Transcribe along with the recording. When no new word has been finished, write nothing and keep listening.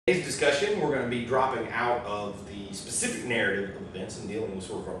Today's discussion, we're going to be dropping out of the specific narrative of events and dealing with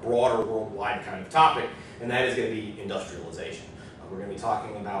sort of a broader worldwide kind of topic, and that is going to be industrialization. We're going to be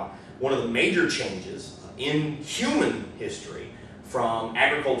talking about one of the major changes in human history from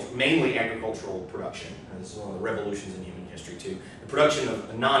agriculture, mainly agricultural production, and this is one of the revolutions in human history too, the production of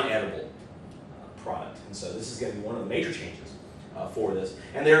a non-edible product. And so this is going to be one of the major changes for this.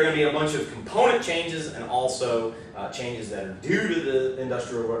 And there are going to be a bunch of component changes and also changes that are due to the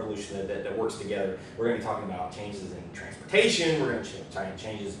Industrial Revolution that works together. We're going to be talking about changes in transportation, we're going to talk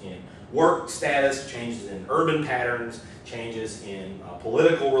changes in work status, changes in urban patterns, changes in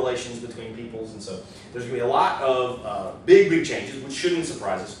political relations between peoples. And so there's going to be a lot of big changes, which shouldn't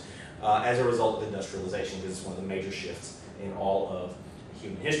surprise us as a result of industrialization, because it's one of the major shifts in all of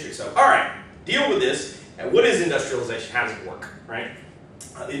human history. So, all right, deal with this. What is industrialization? How does it work, right?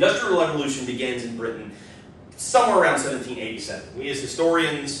 The Industrial Revolution begins in Britain somewhere around 1787. We as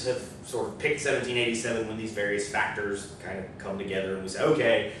historians have sort of picked 1787 when these various factors kind of come together and we say,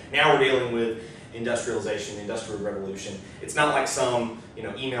 okay, now we're dealing with industrialization, the Industrial Revolution. It's not like some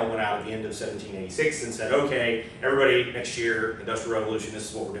email went out at the end of 1786 and said, okay, everybody next year, Industrial Revolution,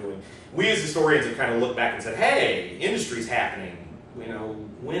 this is what we're doing. We as historians have kind of looked back and said, hey, industry's happening.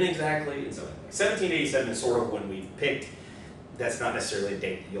 When exactly? And so 1787 is sort of when we've picked. That's not necessarily a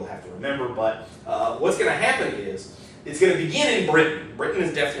date that you'll have to remember, but what's going to happen is it's going to begin in Britain. Britain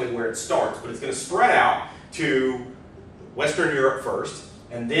is definitely where it starts, but it's going to spread out to Western Europe first,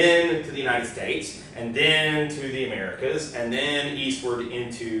 and then to the United States, and then to the Americas, and then eastward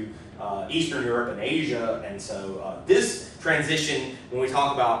into Eastern Europe and Asia. And so this transition, when we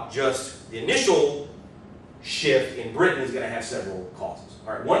talk about just the initial shift in Britain, is going to have several causes.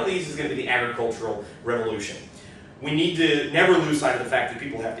 All right, one of these is going to be the agricultural revolution. We need to never lose sight of the fact that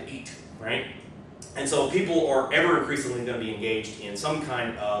people have to eat, right? And so people are ever increasingly going to be engaged in some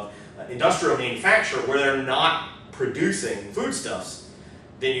kind of industrial manufacture where they're not producing foodstuffs.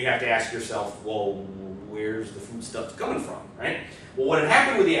 Then you have to ask yourself, well, where's the foodstuffs coming from, right? Well, what had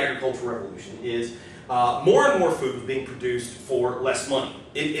happened with the agricultural revolution is more and more food was being produced for less money.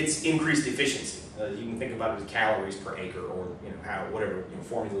 It's increased efficiency. You can think about it as calories per acre, or whatever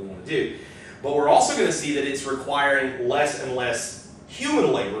formula you want to do. But we're also going to see that it's requiring less and less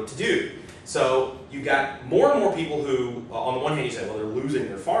human labor to do. So you've got more and more people who, on the one hand, you say, well, they're losing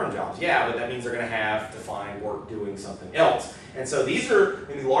their farm jobs. Yeah, but that means they're going to have to find work doing something else. And so these are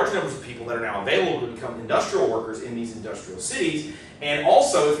going to be large numbers of people that are now available to become industrial workers in these industrial cities. And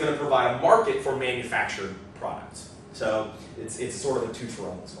also it's going to provide a market for manufactured products. So it's sort of a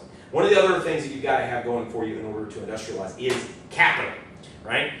two-for-one on this one. One of the other things that you've got to have going for you in order to industrialize is capital,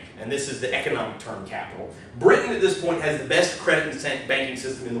 right? And this is the economic term, capital. Britain at this point has the best credit and banking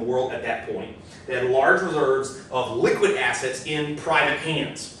system in the world at that point. They had large reserves of liquid assets in private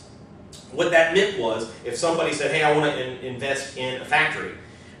hands. What that meant was, if somebody said, hey, I want to invest in a factory,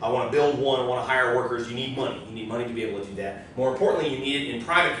 I want to build one, I want to hire workers, you need money. You need money to be able to do that. More importantly, you need it in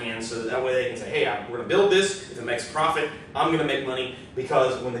private hands so that way they can say, hey, we're going to build this. If it makes a profit, I'm going to make money.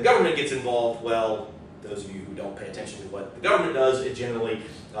 Because when the government gets involved, well, those of you who don't pay attention to what the government does, it generally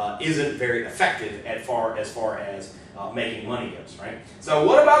isn't very effective as far as making money goes, right? So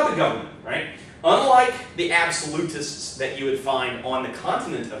what about the government, right? Unlike the absolutists that you would find on the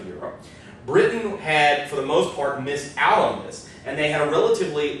continent of Europe, Britain had, for the most part, missed out on this, and they had a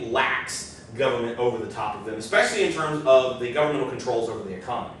relatively lax government over the top of them, especially in terms of the governmental controls over the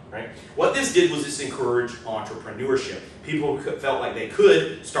economy, right? What this did was this encouraged entrepreneurship. People felt like they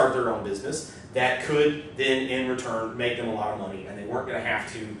could start their own business that could then, in return, make them a lot of money, and they weren't going to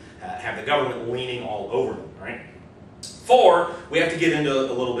have the government leaning all over them, right? 4, we have to get into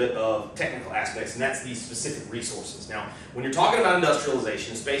a little bit of technical aspects, and that's these specific resources. Now, when you're talking about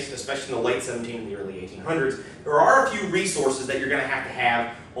industrialization, especially in the late 1700s and the early 1800s, there are a few resources that you're going to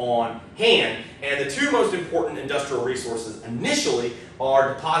have on hand, and the two most important industrial resources initially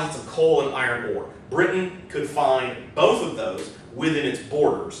are deposits of coal and iron ore. Britain could find both of those within its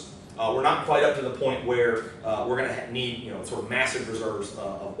borders. We're not quite up to the point where we're going to need sort of massive reserves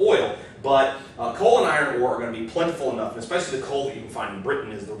of oil, but coal and iron ore are going to be plentiful enough, and especially the coal that you can find in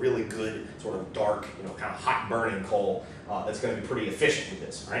Britain is the really good sort of dark, kind of hot burning coal that's going to be pretty efficient with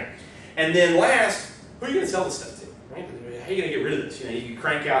this, right? And then last, who are you going to sell this stuff to, right? How are you going to get rid of this? You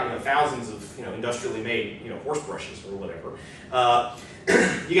crank out thousands of industrially made horse brushes or whatever.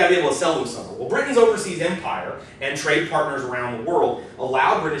 You got to be able to sell them somewhere. Well, Britain's overseas empire and trade partners around the world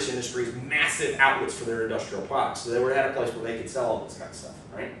allowed British industries massive outlets for their industrial products. So they were at a place where they could sell all this kind of stuff,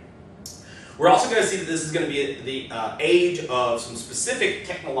 right? We're also going to see that this is going to be the age of some specific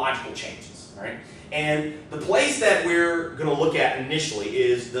technological changes, right? And the place that we're going to look at initially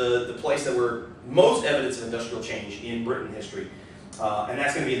is the place that we're most evidence of industrial change in Britain history, and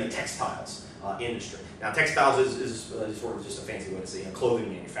that's going to be in the textiles industry. Now, textiles is sort of just a fancy way to say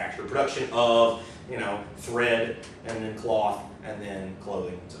clothing manufacture, production of thread and then cloth and then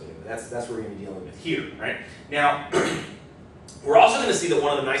clothing. So that's what we're going to be dealing with here, right? Now, we're also going to see that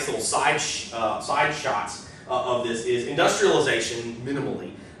one of the nice little side shots of this is industrialization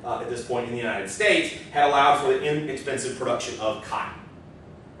minimally at this point in the United States had allowed for the inexpensive production of cotton,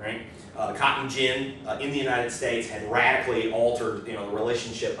 right? The cotton gin in the United States had radically altered the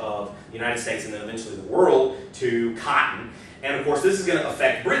relationship of the United States and then eventually the world to cotton. And of course this is going to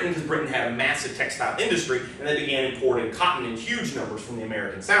affect Britain because Britain had a massive textile industry and they began importing cotton in huge numbers from the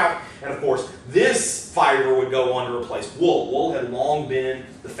American South. And of course this fiber would go on to replace wool. Wool had long been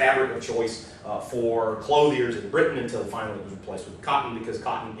the fabric of choice for clothiers in Britain until finally it was replaced with cotton because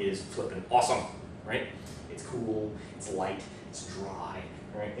cotton is flippin' awesome, right? It's cool, it's light, it's dry.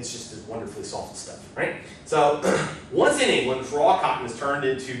 Right? It's just this wonderfully soft stuff, right? So once in England, raw cotton is turned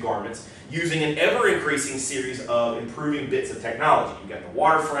into garments using an ever-increasing series of improving bits of technology. You've got the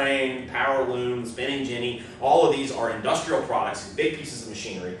water frame, power loom, spinning jenny. All of these are industrial products, big pieces of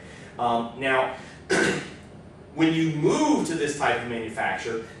machinery. Now, when you move to this type of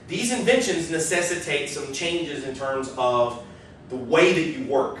manufacture, these inventions necessitate some changes in terms of the way that you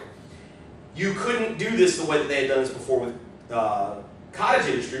work. You couldn't do this the way that they had done this before with cottage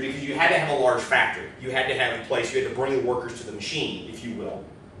industry because you had to have a large factory. You had to have a place, you had to bring the workers to the machine, if you will.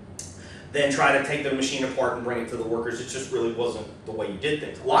 Then try to take the machine apart and bring it to the workers. It just really wasn't the way you did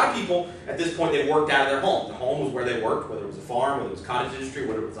things. A lot of people, at this point, they worked out of their home. The home was where they worked, whether it was a farm, whether it was cottage industry,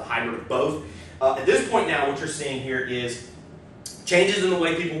 whether it was a hybrid of both. At this point now, what you're seeing here is changes in the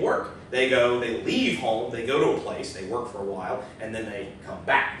way people work. They leave home, they go to a place, they work for a while, and then they come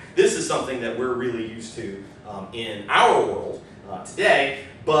back. This is something that we're really used to in our world today,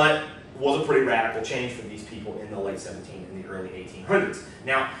 but was a pretty radical change for these people in the late 1700s and the early 1800s.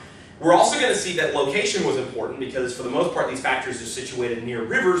 Now, we're also going to see that location was important because for the most part these factories are situated near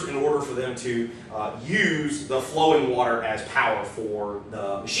rivers in order for them to use the flowing water as power for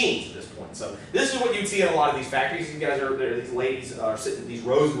the machines at this point. So this is what you'd see in a lot of these factories. These guys are there, these ladies are sitting at these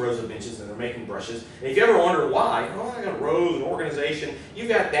rows and rows of benches and they're making brushes. And if you ever wonder why, oh, I got rows and organization, you've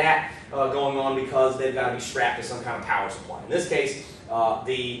got that going on because they've got to be strapped to some kind of power supply. In this case,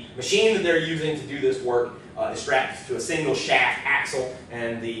 the machine that they're using to do this work is strapped to a single shaft axle,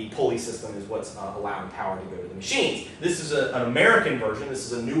 and the pulley system is what's allowing power to go to the machines. This is an American version.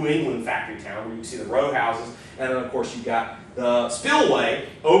 This is a New England factory town where you see the row houses, and then of course you've got the spillway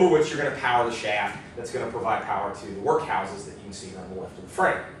over which you're going to power the shaft that's going to provide power to the workhouses that you can see on the left of the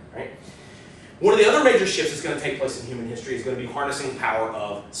frame. Right? One of the other major shifts that's going to take place in human history is going to be harnessing the power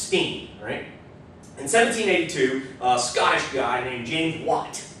of steam. Right? In 1782, a Scottish guy named James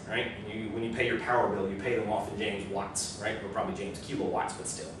Watt, right? When you pay your power bill, you pay them off in James watts, right? Or probably James kilowatts, but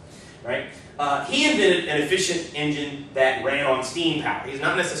still, right? He invented an efficient engine that ran on steam power. He's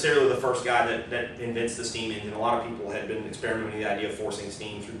not necessarily the first guy that invents the steam engine. A lot of people had been experimenting with the idea of forcing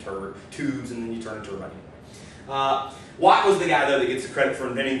steam through tubes and then you turn a turbine anyway. Watt was the guy, though, that gets the credit for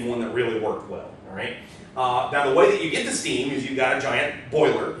inventing one that really worked well, all right? Now, the way that you get the steam is you've got a giant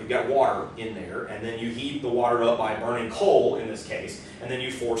boiler, you've got water in there, and then you heat the water up by burning coal, in this case, and then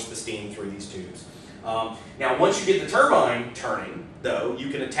you force the steam through these tubes. Now, once you get the turbine turning, though, you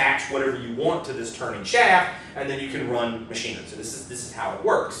can attach whatever you want to this turning shaft, and then you can run machinery. So this is how it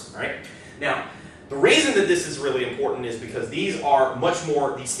works, right? Now, the reason that this is really important is because these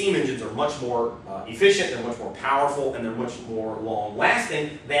steam engines are much more efficient, they're much more powerful, and they're much more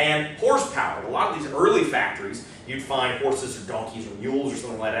long-lasting than horsepower. A lot of these early factories, you'd find horses or donkeys or mules or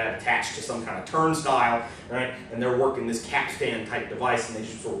something like that attached to some kind of turnstile, right? And they're working this capstan type device, and they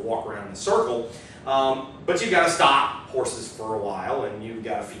just sort of walk around in a circle. But you've got to stop horses for a while, and you've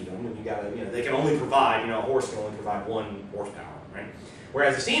got to feed them, and you got to, they can only provide, a horse can only provide 1 horsepower, right?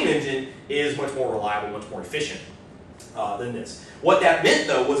 Whereas a steam engine is much more reliable, much more efficient than this. What that meant,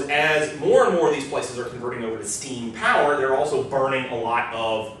 though, was as more and more of these places are converting over to steam power, they're also burning a lot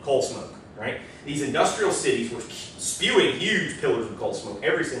of coal smoke, right? These industrial cities were spewing huge pillars of coal smoke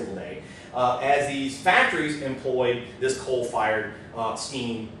every single day as these factories employed this coal-fired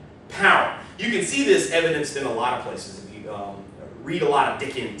steam power. You can see this evidenced in a lot of places. If you read a lot of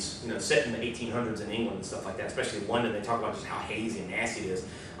Dickens, set in the 1800s in England and stuff like that, especially in London, they talk about just how hazy and nasty it is.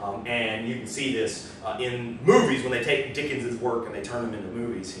 And you can see this in movies when they take Dickens's work and they turn them into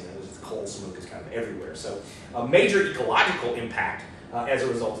movies. This coal smoke is kind of everywhere. So a major ecological impact as a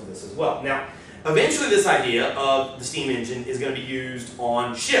result of this as well. Now, Eventually, this idea of the steam engine is going to be used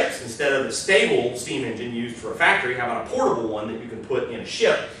on ships. Instead of the stable steam engine used for a factory, how about a portable one that you can put in a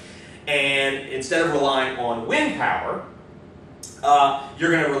ship? And instead of relying on wind power,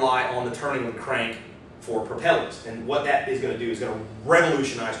 you're going to rely on the turning of the crank for propellers. And what that is going to do is going to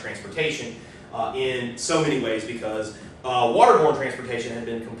revolutionize transportation in so many ways, because waterborne transportation had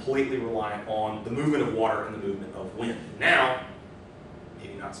been completely reliant on the movement of water and the movement of wind. Now,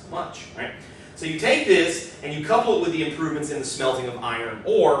 maybe not so much, right? So you take this and you couple it with the improvements in the smelting of iron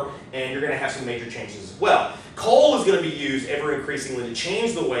ore, and you're going to have some major changes as well. Coal is going to be used ever increasingly to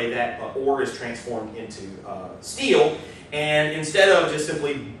change the way that ore is transformed into steel, and instead of just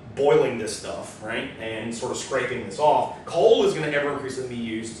simply boiling this stuff, right, and sort of scraping this off, coal is going to ever increasingly be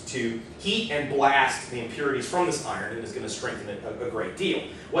used to heat and blast the impurities from this iron, and is going to strengthen it a great deal.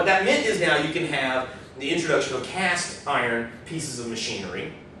 What that meant is now you can have the introduction of cast iron pieces of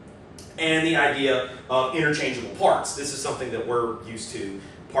machinery, and the idea of interchangeable parts. This is something that we're used to.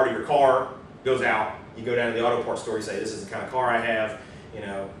 Part of your car goes out, you go down to the auto parts store, you say, this is the kind of car I have, you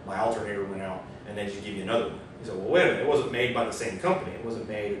know, my alternator went out, and then you give you another one. You say, well, wait a minute, it wasn't made by the same company, it wasn't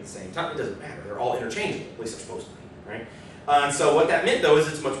made at the same time. It doesn't matter, they're all interchangeable, at least they're supposed to be, right? And so what that meant, though, is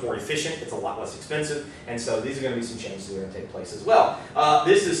it's much more efficient, it's a lot less expensive, and so these are going to be some changes that are going to take place as well.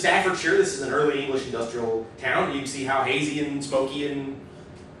 This is Staffordshire. This is an early English industrial town. You can see how hazy and smoky and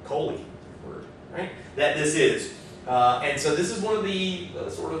coaly, right, that this is. And so this is one of the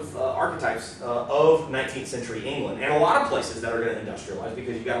sort of archetypes of 19th century England, and a lot of places that are going to industrialize,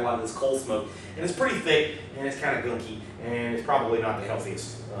 because you've got a lot of this coal smoke, and it's pretty thick, and it's kind of gunky, and it's probably not the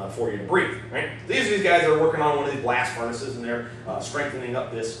healthiest for you to breathe, right? These guys are working on one of these blast furnaces, and they're strengthening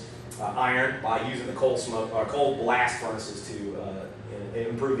up this iron by using the coal blast furnaces to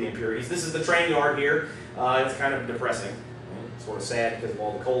improve the impurities. This is the train yard here. It's kind of depressing, right? Sort of sad because of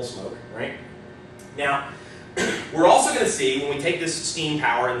all the coal smoke, right? Now, we're also going to see, when we take this steam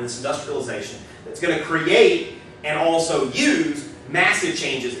power and this industrialization, that's going to create and also use massive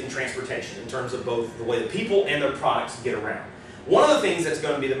changes in transportation in terms of both the way the people and their products get around. One of the things that's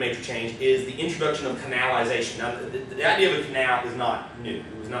going to be the major change is the introduction of canalization. Now, the idea of a canal is not new.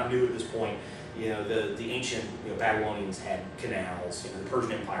 It was not new at this point. You know, the ancient Babylonians had canals. You know, the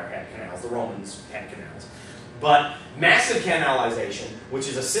Persian Empire had canals. The Romans had canals. But massive canalization, which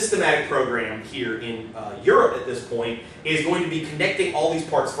is a systematic program here in Europe at this point, is going to be connecting all these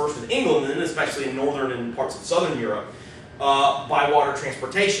parts, first in England, and then especially in northern and parts of southern Europe, by water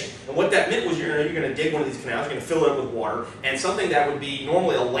transportation. And what that meant was you're going to dig one of these canals, you're going to fill it up with water, and something that would be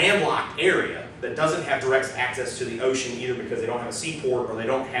normally a landlocked area that doesn't have direct access to the ocean, either because they don't have a seaport or they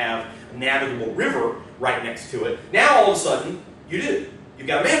don't have a navigable river right next to it. Now all of a sudden, you do. You've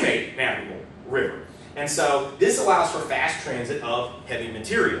got a man-made navigable river. And so this allows for fast transit of heavy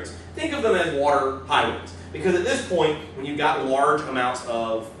materials. Think of them as water highways, because at this point, when you've got large amounts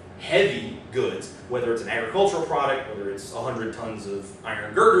of heavy goods, whether it's an agricultural product, whether it's 100 tons of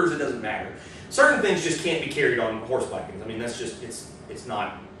iron girders, it doesn't matter. Certain things just can't be carried on horse wagons. I mean, that's just, it's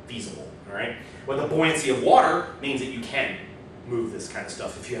not feasible, all right? But the buoyancy of water means that you can move this kind of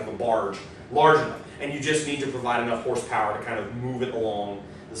stuff if you have a barge large enough. And you just need to provide enough horsepower to kind of move it along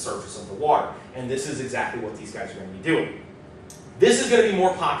the surface of the water. And this is exactly what these guys are going to be doing. This is going to be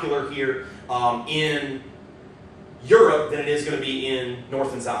more popular here in Europe than it is going to be in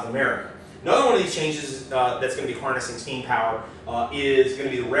North and South America. Another one of these changes that's going to be harnessing steam power is going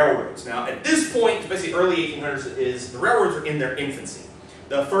to be the railroads. Now, at this point, especially early 1800s, is the railroads are in their infancy.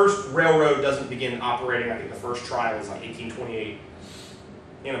 The first railroad doesn't begin operating. I think the first trial is like 1828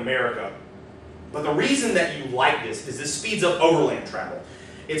 in America. But the reason that you like this is this speeds up overland travel.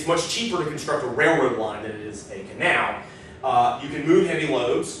 It's much cheaper to construct a railroad line than it is a canal. You can move heavy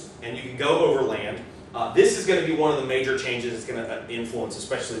loads, and you can go overland. This is going to be one of the major changes that's going to influence,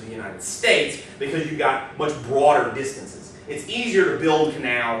 especially the United States, because you've got much broader distances. It's easier to build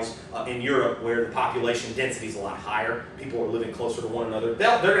canals in Europe, where the population density is a lot higher. People are living closer to one another.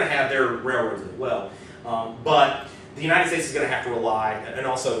 They're going to have their railroads as well. But the United States is going to have to rely, and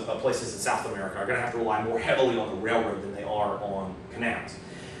also places in South America, are going to have to rely more heavily on the railroad than they are on canals.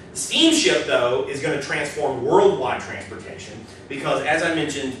 The steamship, though, is going to transform worldwide transportation because, as I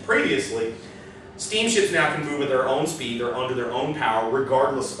mentioned previously, steamships now can move at their own speed, they're under their own power,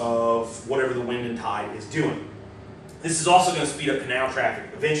 regardless of whatever the wind and tide is doing. This is also going to speed up canal traffic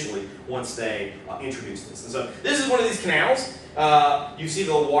eventually once they introduce this. And so this is one of these canals. You see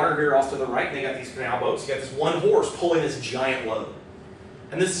the water here off to the right, and they got these canal boats. You got this one horse pulling this giant load.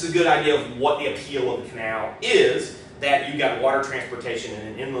 And this is a good idea of what the appeal of the canal is, that you've got water transportation in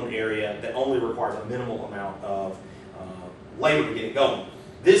an inland area that only requires a minimal amount of labor to get it going.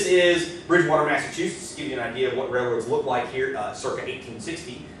 This is Bridgewater, Massachusetts, to give you an idea of what railroads look like here, circa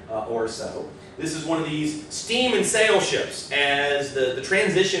 1860 or so. This is one of these steam and sail ships. As the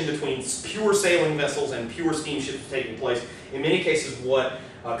transition between pure sailing vessels and pure steamships was taking place, in many cases what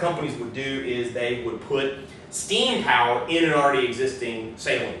companies would do is they would put steam power in an already existing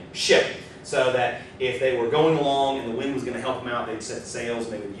sailing ship, so that if they were going along and the wind was going to help them out, they'd set the sails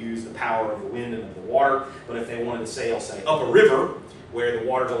and they would use the power of the wind and of the water. But if they wanted to sail, say, up a river where the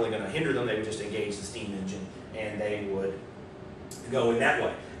water's only going to hinder them, they would just engage the steam engine and they would go in that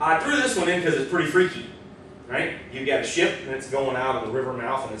way. I threw this one in because it's pretty freaky, right? You've got a ship and it's going out of the river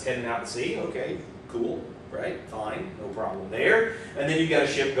mouth and it's heading out to sea. Okay, cool, right? Fine, no problem there. And then you've got a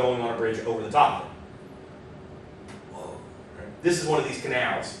ship going on a bridge over the top of it. Whoa, right? This is one of these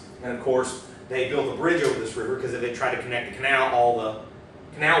canals. And of course, they built a bridge over this river because if they tried to connect the canal, all the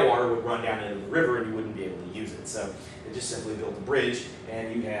canal water would run down into the river and you wouldn't be able to use it. So they just simply built a bridge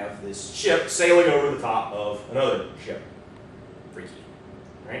and you have this ship sailing over the top of another ship. Freaky,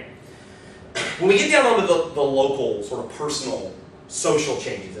 right? When we get down onto the local, sort of personal, social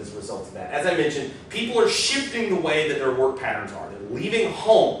changes as a result of that, as I mentioned, people are shifting the way that their work patterns are. They're leaving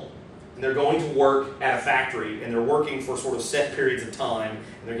home and they're going to work at a factory and they're working for sort of set periods of time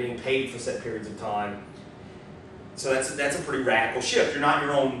and they're getting paid for set periods of time. So that's a pretty radical shift. You're not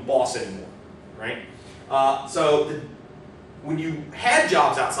your own boss anymore, right? When you had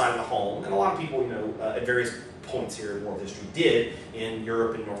jobs outside of the home, and a lot of people, at various points here in world history did in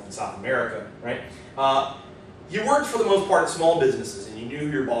Europe and North and South America, right? You worked for the most part at small businesses, and you knew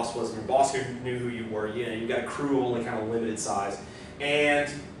who your boss was, and your boss knew who you were. You've got a crew of only kind of limited size,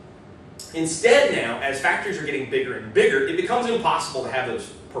 and instead now, as factories are getting bigger and bigger, it becomes impossible to have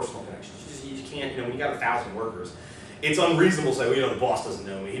those personal connections. You just can't. When you got 1,000 workers, it's unreasonable to say, well, the boss doesn't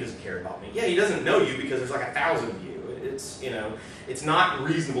know me, he doesn't care about me. Yeah, he doesn't know you because there's like 1,000 of you. It's not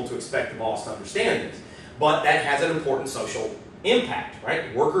reasonable to expect the boss to understand this. But that has an important social impact,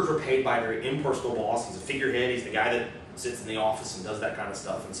 right? Workers are paid by a very impersonal boss. He's a figurehead. He's the guy that sits in the office and does that kind of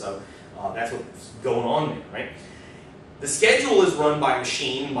stuff. And so that's what's going on there, right? The schedule is run by a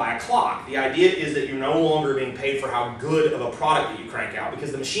machine, by a clock. The idea is that you're no longer being paid for how good of a product that you crank out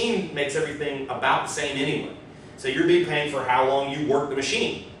because the machine makes everything about the same anyway. So you're being paid for how long you work the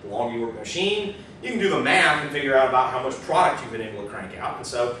machine. The longer you work the machine, you can do the math and figure out about how much product you've been able to crank out, and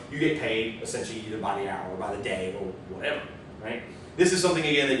so you get paid essentially either by the hour or by the day or whatever, right? This is something,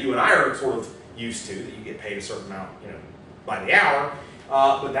 again, that you and I are sort of used to, that you get paid a certain amount, by the hour,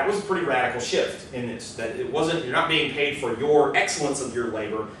 but that was a pretty radical shift in this, that it wasn't, you're not being paid for your excellence of your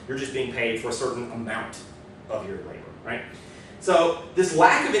labor, you're just being paid for a certain amount of your labor, right? So this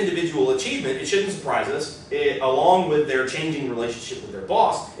lack of individual achievement, it shouldn't surprise us, along with their changing relationship with their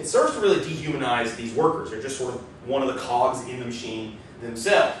boss, it serves to really dehumanize these workers. They're just sort of one of the cogs in the machine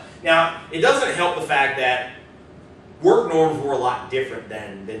themselves. Now, it doesn't help the fact that work norms were a lot different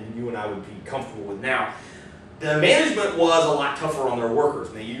than you and I would be comfortable with now. The management was a lot tougher on their workers,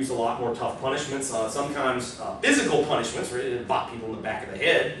 and they used a lot more tough punishments, sometimes physical punishments, where they bop people in the back of the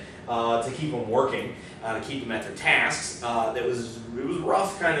head to keep them working, to keep them at their tasks. It was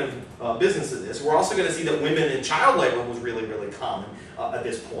rough kind of business of this. We're also going to see that women and child labor was really, really common at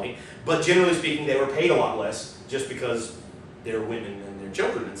this point, but generally speaking, they were paid a lot less just because they're women and they're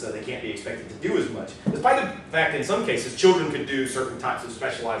children, and so they can't be expected to do as much. Despite the fact that in some cases, children could do certain types of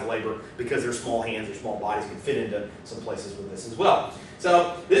specialized labor because their small hands or small bodies could fit into some places with this as well.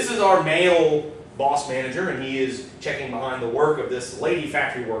 So this is our male boss manager, and he is checking behind the work of this lady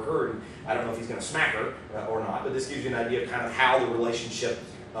factory worker, and I don't know if he's going to smack her or not, but this gives you an idea of kind of how the relationship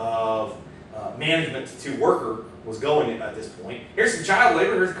of management to worker was going at this point. Here's some child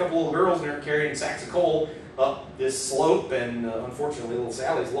labor. Here's a couple little girls, and they're carrying sacks of coal up this slope, and unfortunately little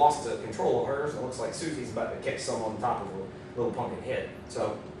Sally's lost control of hers, and it looks like Susie's about to catch some on top of her little pumpkin head.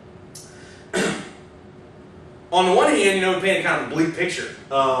 So on the one hand, we're painting kind of a bleak picture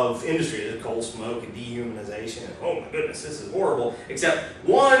of industry, the coal smoke and dehumanization, and oh my goodness, this is horrible. Except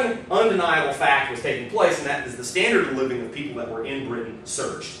one undeniable fact was taking place, and that is the standard of living of people that were in Britain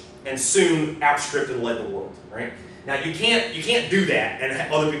surged and soon outstripped and led the world, right? Now you can't do that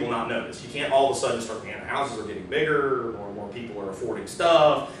and other people not notice. You can't all of a sudden start, houses are getting bigger, more and more people are affording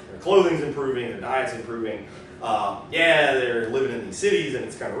stuff, their clothing's improving, their diet's improving. Yeah, they're living in these cities and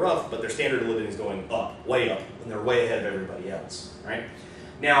it's kind of rough, but their standard of living is going up, way up, and they're way ahead of everybody else, right?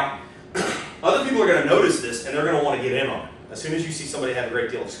 Now, other people are going to notice this and they're going to want to get in on it. As soon as you see somebody have a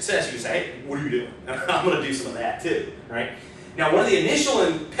great deal of success, you say, hey, what are you doing? I'm going to do some of that too, right? Now, one of the initial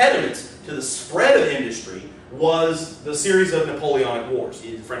impediments to the spread of industry was the series of Napoleonic Wars,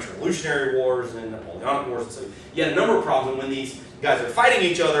 the French Revolutionary Wars and Napoleonic Wars. And so you had a number of problems. And when these guys are fighting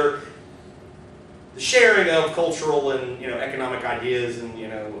each other, the sharing of cultural and economic ideas and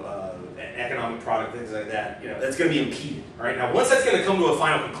economic product, things like that, that's going to be impeded. All right. Now, once that's going to come to a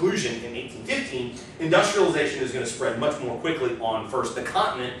final conclusion in 1815, industrialization is going to spread much more quickly on first the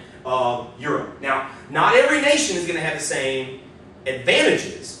continent of Europe. Now, not every nation is going to have the same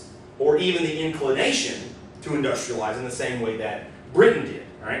advantages or even the inclination to industrialize in the same way that Britain did.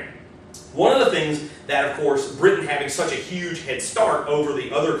 All right. One of the things that, of course, Britain having such a huge head start over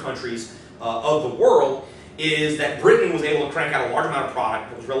the other countries of the world is that Britain was able to crank out a large amount of product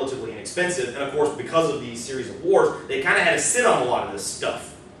that was relatively inexpensive, and of course, because of these series of wars, they kind of had to sit on a lot of this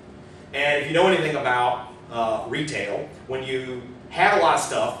stuff. And if you know anything about retail, when you have a lot of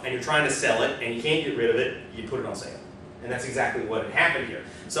stuff and you're trying to sell it and you can't get rid of it, you put it on sale. And that's exactly what had happened here.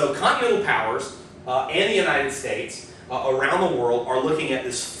 So continental powers and the United States around the world are looking at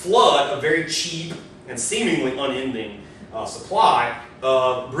this flood of very cheap and seemingly unending supply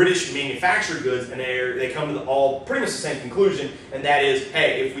of British manufactured goods, and they come to pretty much the same conclusion, and that is,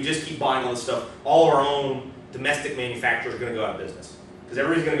 hey, if we just keep buying all this stuff, all of our own domestic manufacturers are going to go out of business. Because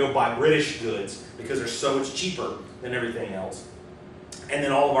everybody's going to go buy British goods because they're so much cheaper than everything else. And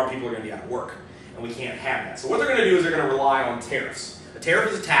then all of our people are going to be out of work, and we can't have that. So what they're going to do is they're going to rely on tariffs. A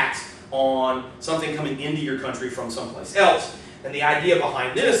tariff is a tax on something coming into your country from someplace else. And the idea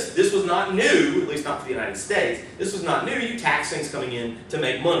behind this was not new, at least not for the United States. This was not new. You tax things coming in to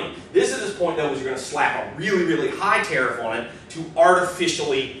make money. This at this point, though, was you're going to slap a really, really high tariff on it to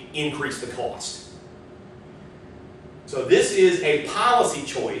artificially increase the cost. So this is a policy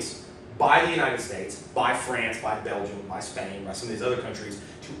choice by the United States, by France, by Belgium, by Spain, by some of these other countries,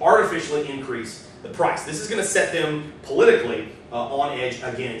 to artificially increase the price. This is going to set them politically on edge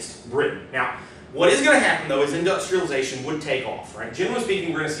against Britain. Now, what is going to happen, though, is industrialization would take off. Right? Generally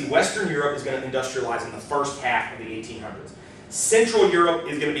speaking, we're going to see Western Europe is going to industrialize in the first half of the 1800s. Central Europe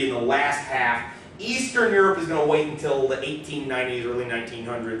is going to be in the last half. Eastern Europe is going to wait until the 1890s, early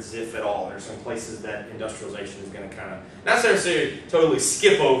 1900s, if at all. There's some places that industrialization is going to kind of, not necessarily totally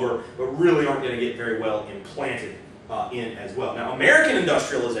skip over, but really aren't going to get very well implanted in as well. Now, American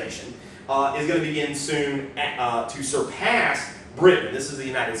industrialization is going to begin soon to surpass Britain. This is the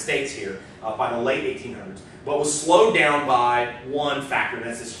United States here. By the late 1800s, but was slowed down by one factor, and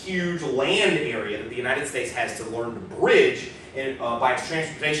that's this huge land area that the United States has to learn to bridge by its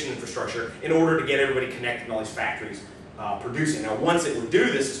transportation infrastructure in order to get everybody connected and all these factories producing. Now, once it would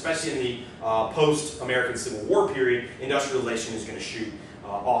do this, especially in the post-American Civil War period, industrialization is going to shoot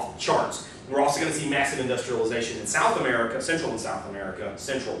off the charts. We're also going to see massive industrialization in South America, Central and South America,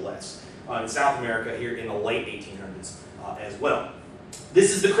 Central less, in South America here in the late 1800s as well.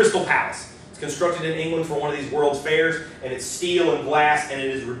 This is the Crystal Palace. It's constructed in England for one of these World's Fairs, and it's steel and glass, and it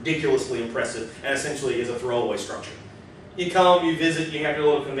is ridiculously impressive, and essentially is a throwaway structure. You come, you visit, you have your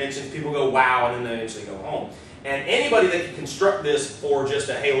little conventions, people go, wow, and then they eventually go home. And anybody that can construct this for just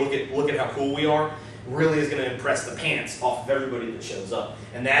a, hey, look at how cool we are, really is going to impress the pants off of everybody that shows up.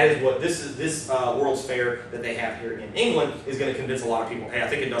 And that is what this World's Fair that they have here in England is going to convince a lot of people, hey, I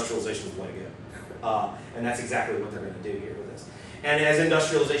think industrialization is the way to go. And that's exactly what they're going to do here with this. And as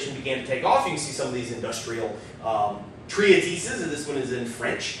industrialization began to take off, you can see some of these industrial treatises, and this one is in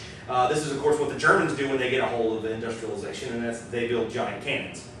French. This is, of course, what the Germans do when they get a hold of industrialization, and that's they build giant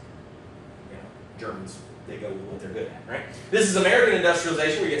cannons. Germans, they go with what they're good at, right? This is American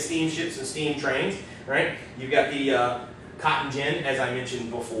industrialization, where you get steamships and steam trains, right? You've got the cotton gin, as I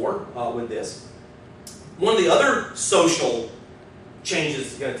mentioned before, with this. One of the other social changes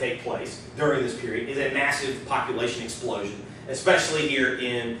that's going to take place during this period is a massive population explosion, especially here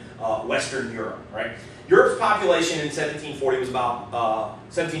in Western Europe, right? Europe's population in 1750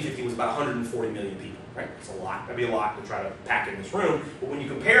 was about 140 million people, right? It's a lot. That'd be a lot to try to pack in this room. But when you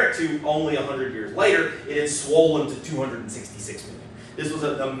compare it to only 100 years later, it had swollen to 266 million. This was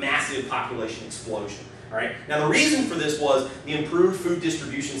a massive population explosion, all right? Now, the reason for this was the improved food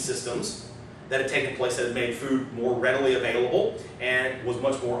distribution systems that had taken place that had made food more readily available and was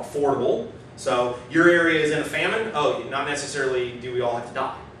much more affordable. So your area is in a famine, oh, not necessarily do we all have to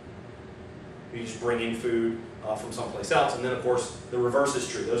die. You just bring in food from someplace else. And then, of course, the reverse is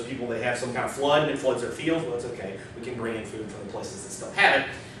true. Those people that have some kind of flood and it floods their fields, well, it's okay. We can bring in food from the places that still have it.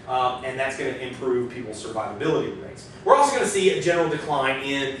 And that's going to improve people's survivability rates. We're also going to see a general decline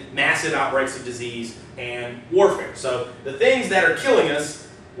in massive outbreaks of disease and warfare. So the things that are killing us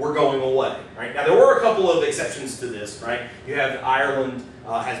were going away. Right? Now, there were a couple of exceptions to this. Right? You have Ireland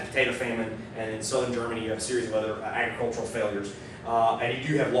has a potato famine, and in southern Germany you have a series of other agricultural failures. and you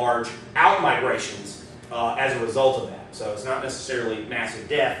do have large out-migrations as a result of that. So it's not necessarily massive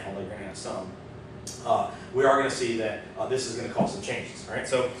death, although you're going to have some. We are going to see that this is going to cause some changes. All right?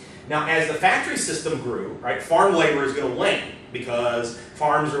 So now, as the factory system grew, right, farm labor is going to wane because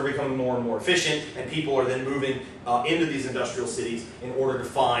farms are becoming more and more efficient, and people are then moving into these industrial cities in order to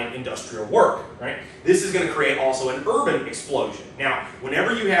find industrial work. Right? This is going to create also an urban explosion. Now,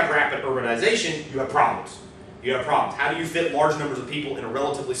 whenever you have rapid urbanization, you have problems. You have problems. How do you fit large numbers of people in a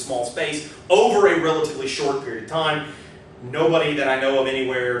relatively small space over a relatively short period of time? Nobody that I know of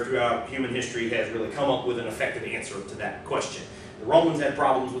anywhere throughout human history has really come up with an effective answer to that question. The Romans had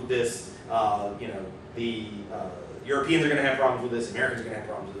problems with this. The Europeans are going to have problems with this. Americans are going to have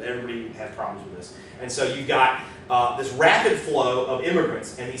problems with it. Everybody has problems with this. And so you've got this rapid flow of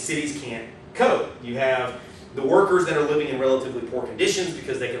immigrants, and these cities can't cope. You have the workers that are living in relatively poor conditions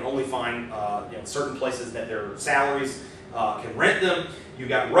because they can only find certain places that their salaries can rent them. You've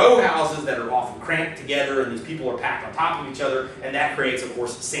got row houses that are often cramped together, and these people are packed on top of each other, and that creates, of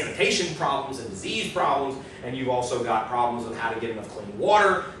course, sanitation problems and disease problems, and you've also got problems with how to get enough clean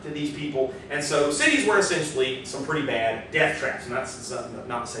water to these people. And so cities were essentially some pretty bad death traps. And that's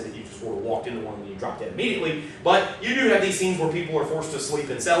not to say that you just sort of walked into one and you dropped dead immediately, but you do have these scenes where people are forced to sleep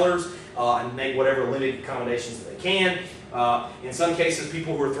in cellars and make whatever limited accommodations that they can. In some cases,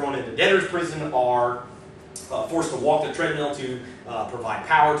 people who are thrown into debtor's prison are forced to walk the treadmill to provide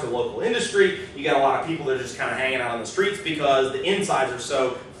power to local industry. You got a lot of people that are just kind of hanging out on the streets because the insides are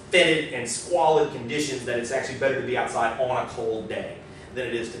so fetid and squalid conditions that it's actually better to be outside on a cold day than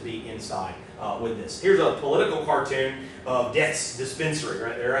it is to be inside with this. Here's a political cartoon of Death's Dispensary.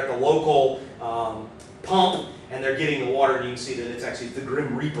 Right? They're at the local pump, and they're getting the water, and you can see that it's actually the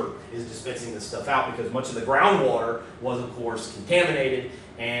Grim Reaper is dispensing this stuff out because much of the groundwater was, of course, contaminated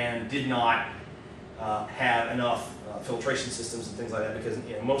and did not have enough filtration systems and things like that because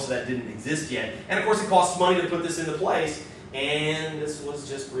most of that didn't exist yet. And of course it costs money to put this into place, and this was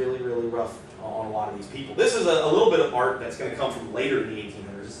just really, really rough on a lot of these people. This is a little bit of art that's going to come from later in the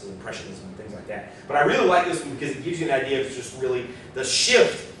 1800s. This is Impressionism and things like that. But I really like this one because it gives you an idea of just really the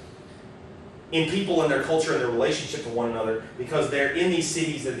shift in people and their culture and their relationship to one another, because they're in these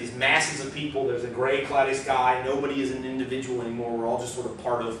cities, there are these masses of people, there's a gray, cloudy sky, nobody is an individual anymore, we're all just sort of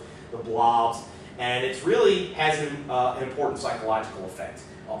part of the blobs. And it really has an important psychological effect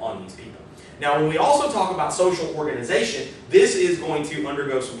on these people. Now, when we also talk about social organization, this is going to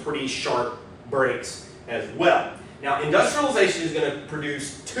undergo some pretty sharp breaks as well. Now, industrialization is going to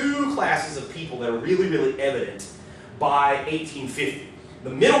produce two classes of people that are really, really evident by 1850. The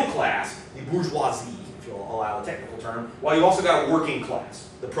middle class, the bourgeoisie, if you'll allow a technical term, while you also got a working class,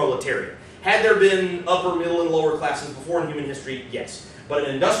 the proletariat. Had there been upper, middle, and lower classes before in human history? Yes. But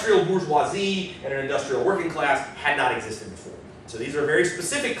an industrial bourgeoisie and an industrial working class had not existed before. So these are very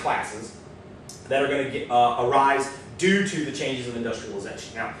specific classes that are going to arise due to the changes of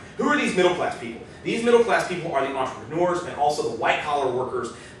industrialization. Now, who are these middle class people? These middle class people are the entrepreneurs and also the white collar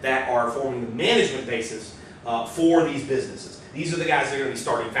workers that are forming the management basis for these businesses. These are the guys that are going to be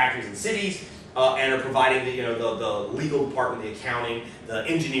starting factories in cities and are providing the legal department, the accounting, the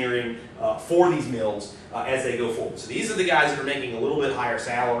engineering for these mills as they go forward. So these are the guys that are making a little bit higher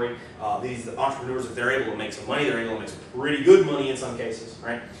salary. These entrepreneurs, if they're able to make some money, they're able to make some pretty good money in some cases,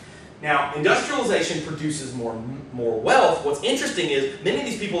 right? Now, industrialization produces more wealth. What's interesting is many of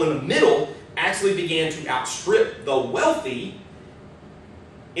these people in the middle actually began to outstrip the wealthy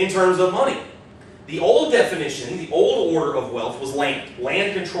in terms of money. The old definition, the old order of wealth was land.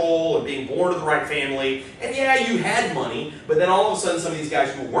 Land control and being born to the right family. And yeah, you had money, but then all of a sudden some of these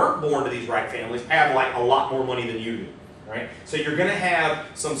guys who weren't born to these right families have like a lot more money than you do. Right? So you're going to have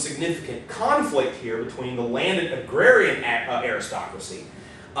some significant conflict here between the landed agrarian aristocracy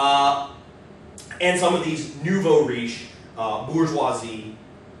and some of these nouveau riche, bourgeoisie,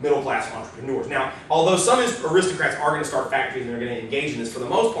 middle-class entrepreneurs. Now, although some aristocrats are going to start factories and they're going to engage in this, for the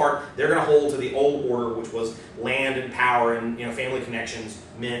most part, they're going to hold to the old order, which was land and power and family connections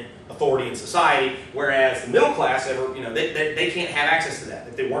meant authority in society, whereas the middle class, they can't have access to that.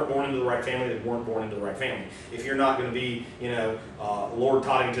 If they weren't born into the right family, they weren't born into the right family. If you're not going to be, Lord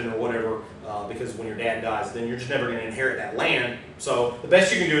Toddington or whatever, because when your dad dies, then you're just never going to inherit that land. So the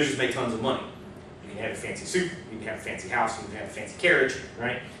best you can do is just make tons of money. You can have a fancy suit, you can have a fancy house, you can have a fancy carriage,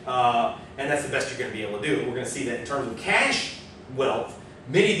 right? And that's the best you're going to be able to do. And we're going to see that in terms of cash wealth,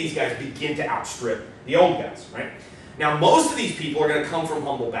 many of these guys begin to outstrip the old guys, right? Now, most of these people are going to come from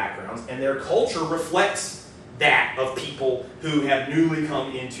humble backgrounds, and their culture reflects that of people who have newly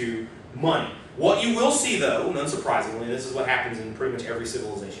come into money. What you will see, though, and unsurprisingly, and this is what happens in pretty much every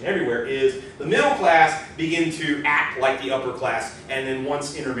civilization everywhere, is the middle class begin to act like the upper class, and then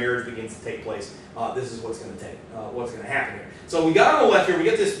once intermarriage begins to take place, this is what's going to happen here. So we got on the left here, we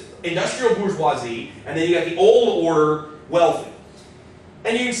get this industrial bourgeoisie, and then you got the old order wealthy.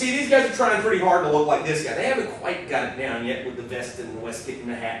 And you can see these guys are trying pretty hard to look like this guy. They haven't quite got it down yet with the vest and the waistcoat and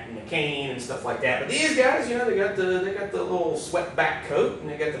the hat and the cane and stuff like that. But these guys, you know, they got the little sweat back coat and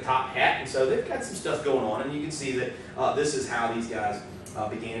they got the top hat, and so they've got some stuff going on. And you can see that this is how these guys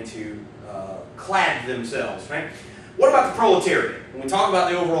began to clad themselves, right? What about the proletariat? When we talk about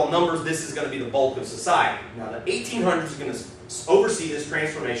the overall numbers, this is going to be the bulk of society. Now, the 1800s is going to oversee this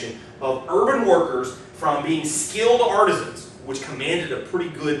transformation of urban workers from being skilled artisans, which commanded a pretty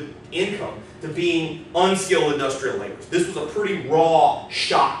good income, to being unskilled industrial laborers. This was a pretty raw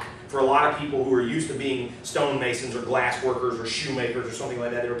shock for a lot of people who were used to being stonemasons or glass workers or shoemakers or something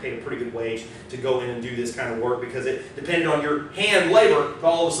like that. They were paid a pretty good wage to go in and do this kind of work because it depended on your hand labor.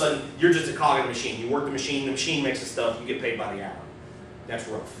 All of a sudden, you're just a cog in the machine. You work the machine makes the stuff, you get paid by the hour. That's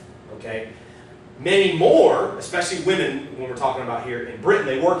rough, okay? Many more, especially women, when we're talking about here in Britain,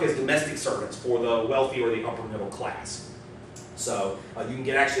 they work as domestic servants for the wealthy or the upper middle class. So you can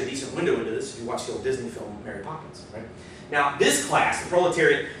get actually a decent window into this if you watch the old Disney film Mary Poppins, right? Now, this class, the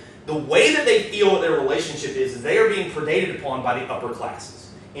proletariat, the way that they feel that their relationship is they are being predated upon by the upper classes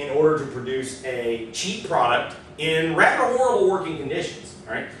in order to produce a cheap product in rather horrible working conditions,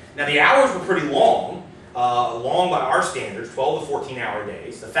 right? Now, the hours were pretty long by our standards, 12 to 14-hour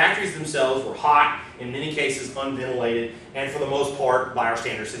days. The factories themselves were hot, in many cases unventilated, and for the most part, by our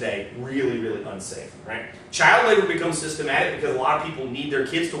standards today, really, really unsafe, right? Child labor becomes systematic because a lot of people need their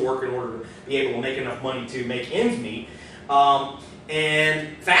kids to work in order to be able to make enough money to make ends meet.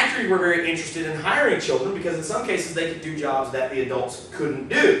 And factories were very interested in hiring children because in some cases they could do jobs that the adults couldn't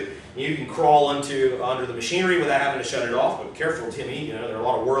do. You can crawl under the machinery without having to shut it off, but careful, Timmy, you know, there are a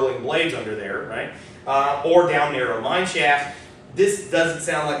lot of whirling blades under there, right? Or down narrow mine shafts. This doesn't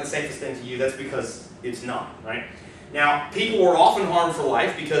sound like the safest thing to you. That's because it's not, right? Now, people were often harmed for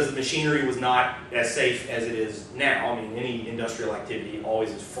life because the machinery was not as safe as it is now. I mean, any industrial activity always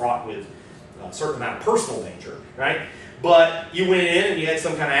is fraught with a certain amount of personal danger, right? But you went in and you had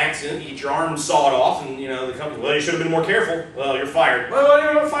some kind of accident, you get your arm sawed off, and you know the company, well, you should have been more careful. Well, you're fired. Well, what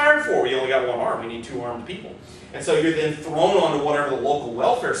are you fired for? You only got one arm. We need two armed people. And so you're then thrown onto whatever the local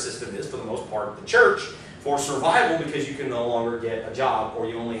welfare system is, for the most part, the church, for survival because you can no longer get a job or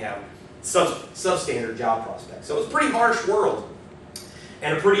you only have substandard job prospects. So it's a pretty harsh world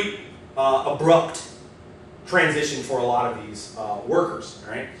and a pretty abrupt transition for a lot of these workers,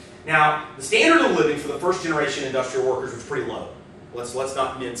 right? Now, the standard of living for the first generation industrial workers was pretty low. Let's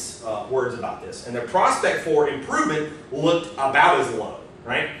not mince words about this. And their prospect for improvement looked about as low,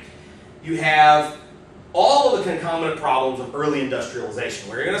 right? You have all of the concomitant problems of early industrialization,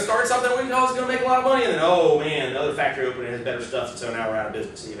 where you're going to start something we know is going to make a lot of money, and then, oh man, another factory opening has better stuff, so now we're out of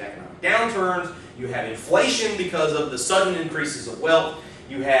business. So you have economic downturns, you have inflation because of the sudden increases of wealth,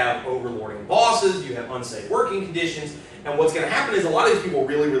 you have overlording bosses, you have unsafe working conditions, and what's going to happen is a lot of these people are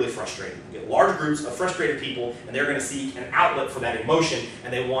really, really frustrated. You get large groups of frustrated people, and they're going to seek an outlet for that emotion,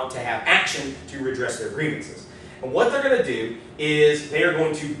 and they want to have action to redress their grievances. And what they're going to do is they are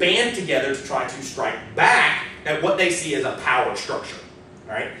going to band together to try to strike back at what they see as a power structure.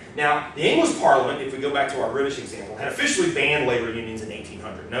 All right? Now, the English Parliament, if we go back to our British example, had officially banned labor unions in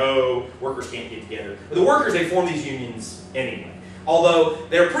 1800. No, workers can't get together. But the workers, they form these unions anyway. Although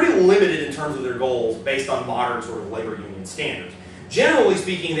they're pretty limited in terms of their goals based on modern sort of labor union standards. Generally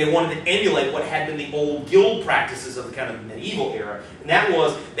speaking, they wanted to emulate what had been the old guild practices of the kind of medieval era, and that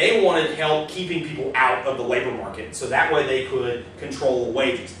was they wanted help keeping people out of the labor market, so that way they could control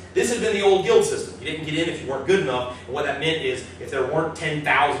wages. This had been the old guild system. You didn't get in if you weren't good enough, and what that meant is if there weren't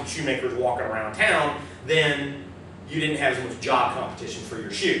 10,000 shoemakers walking around town, then you didn't have as much job competition for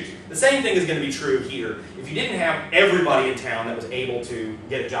your shoes. The same thing is going to be true here. If you didn't have everybody in town that was able to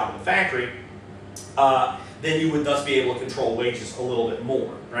get a job in the factory, then you would thus be able to control wages a little bit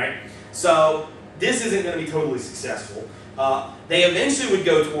more, right? So this isn't going to be totally successful. They eventually would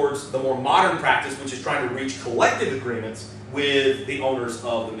go towards the more modern practice, which is trying to reach collective agreements with the owners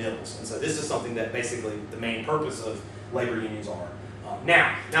of the mills. And so this is something that basically the main purpose of labor unions are.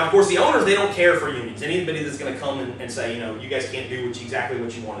 Now, of course, the owners, they don't care for unions. Anybody that's going to come and say, you know, you guys can't do exactly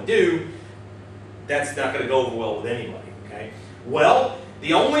what you want to do, that's not going to go over well with anybody, okay? Well,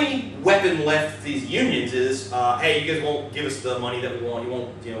 the only weapon left for these unions is, hey, you guys won't give us the money that we want. You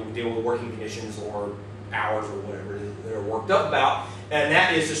won't, deal with working conditions or hours or whatever they're worked up about. And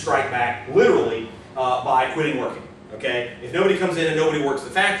that is to strike back, literally, by quitting working. Okay? If nobody comes in and nobody works the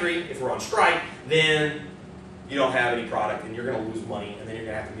factory, if we're on strike, then you don't have any product and you're going to lose money and then you're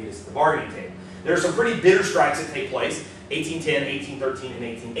going to have to meet us at the bargaining table. There are some pretty bitter strikes that take place, 1810, 1813, and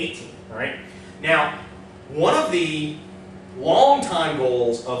 1818. All right? Now, one of the long-time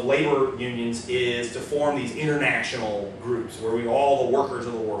goals of labor unions is to form these international groups where we all the workers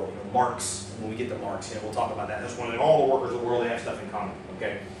of the world, Marx, when we get to Marx, we'll talk about that. That's one of all the workers of the world, they have stuff in common,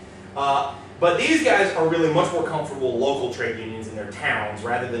 okay? But these guys are really much more comfortable local trade unions in their towns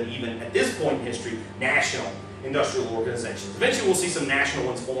rather than even, at this point in history, national industrial organizations. Eventually we'll see some national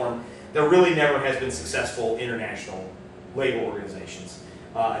ones form. There really never has been successful international labor organizations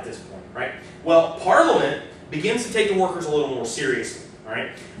at this point, right? Well, Parliament begins to take the workers a little more seriously, all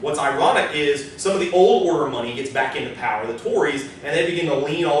right? What's ironic is some of the old order money gets back into power, the Tories, and they begin to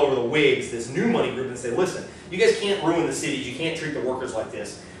lean all over the Whigs, this new money group, and say, listen, you guys can't ruin the cities, you can't treat the workers like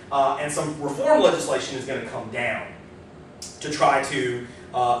this. And some reform legislation is going to come down to try to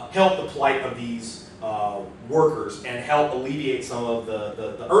help the plight of these workers and help alleviate some of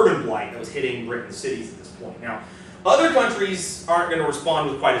the urban blight that was hitting Britain's cities at this point. Now, other countries aren't going to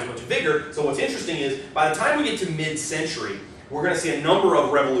respond with quite as much vigor, so what's interesting is by the time we get to mid-century, we're going to see a number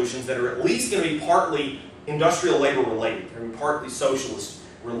of revolutions that are at least going to be partly industrial labor related, and partly socialist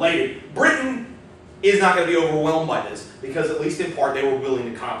related. Britain is not going to be overwhelmed by this because at least in part they were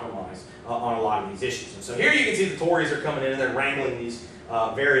willing to compromise on a lot of these issues. And so here you can see the Tories are coming in and they're wrangling these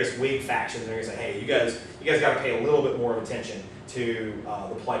various Whig factions, and they're going to say, hey, you guys got to pay a little bit more of attention to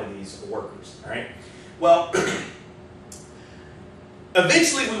the plight of these workers. All right. Well.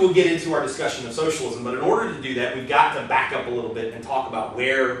 Eventually we will get into our discussion of socialism, but in order to do that, we've got to back up a little bit and talk about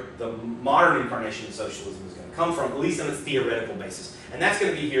where the modern incarnation of socialism is going to come from, at least on its theoretical basis. And that's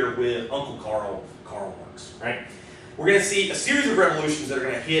going to be here with Uncle Karl Marx, right? We're going to see a series of revolutions that are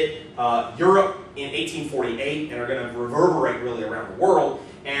going to hit Europe in 1848 and are going to reverberate really around the world.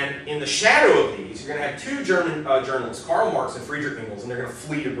 And in the shadow of these, you're going to have two German journalists, Karl Marx and Friedrich Engels, and they're going to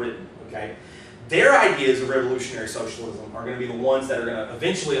flee to Britain, okay? Their ideas of revolutionary socialism are going to be the ones that are going to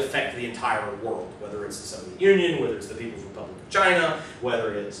eventually affect the entire world, whether it's the Soviet Union, whether it's the People's Republic of China,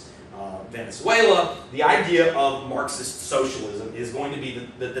 whether it's Venezuela. The idea of Marxist socialism is going to be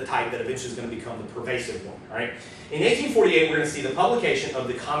the type that eventually is going to become the pervasive one. All right? In 1848, we're going to see the publication of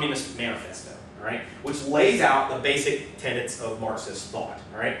the Communist Manifesto, all right, which lays out the basic tenets of Marxist thought.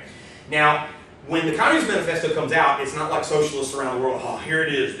 All right? Now, when the Communist Manifesto comes out, it's not like socialists around the world, oh, here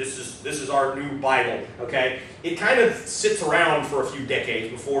it is, this is our new Bible, okay? It kind of sits around for a few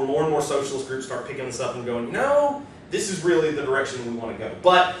decades before more and more socialist groups start picking this up and going, no, this is really the direction we want to go.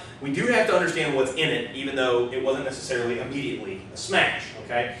 But we do have to understand what's in it, even though it wasn't necessarily immediately a smash,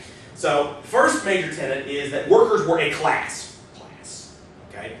 okay? So, first major tenet is that workers were a class.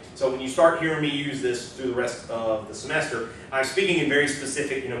 Okay? So when you start hearing me use this through the rest of the semester, I'm speaking in very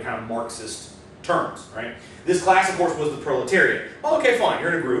specific, kind of Marxist terms, right? This class, of course, was the proletariat. Well, okay, fine,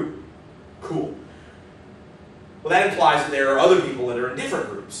 you're in a group. Cool. Well, that implies that there are other people that are in different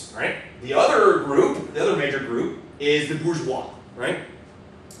groups, right? The other group, the other major group, is the bourgeois, right?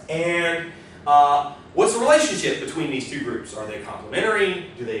 And what's the relationship between these two groups? Are they complementary?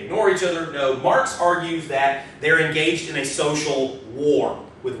 Do they ignore each other? No. Marx argues that they're engaged in a social war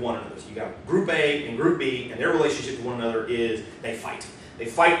with one another. So you got Group A and Group B, and their relationship to one another is they fight. They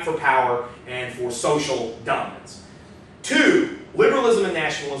fight for power and for social dominance. Two, liberalism and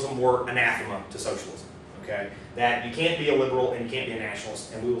nationalism were anathema to socialism. Okay? That you can't be a liberal and you can't be a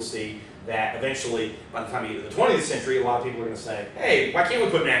nationalist, and we will see that eventually, by the time you get to the 20th century, a lot of people are going to say, hey, why can't we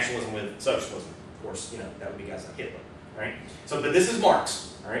put nationalism with socialism? Of course, that would be guys like Hitler, right? So, but this is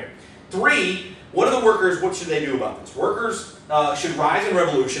Marx, all right? Three, what are the workers, what should they do about this? Workers should rise in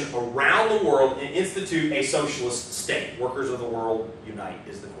revolution around the world and institute a socialist state. Workers of the world unite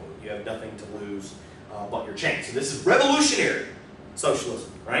is the quote. You have nothing to lose but your chains. So this is revolutionary socialism,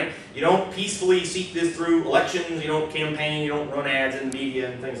 right? You don't peacefully seek this through elections, you don't campaign, you don't run ads in the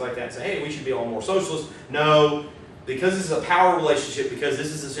media and things like that and say, hey, we should be all more socialist. No, because this is a power relationship, because this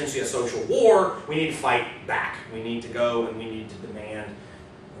is essentially a social war, we need to fight back. We need to go and we need to demand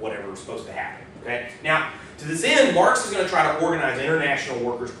whatever is supposed to happen. Okay? Now, to this end, Marx is going to try to organize international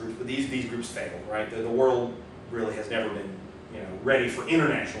workers groups, but these groups failed, right? The world really has never been, ready for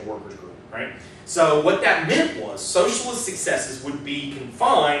international workers group, right? So what that meant was socialist successes would be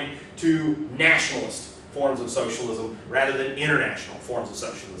confined to nationalist forms of socialism rather than international forms of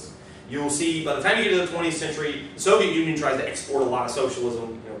socialism. You'll see by the time you get to the 20th century, the Soviet Union tries to export a lot of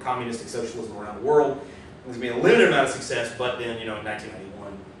socialism, communistic socialism around the world. There's going to be a limited amount of success, but then, in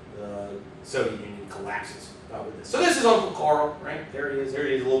 1991, the Soviet Union collapses. with this. So this is Uncle Carl, right? There he is. There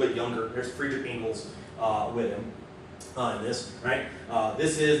he is, a little bit younger. There's Friedrich Engels with him in this, right?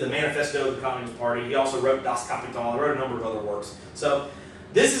 This is the Manifesto of the Communist Party. He also wrote Das Kapital. He wrote a number of other works. So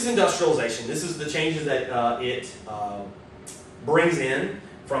this is industrialization. This is the changes that it brings in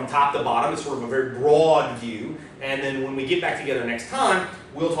from top to bottom. It's sort of a very broad view. And then when we get back together next time,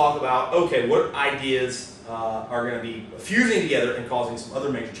 we'll talk about, okay, what ideas are going to be fusing together and causing some other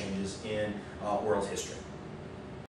major changes in world history.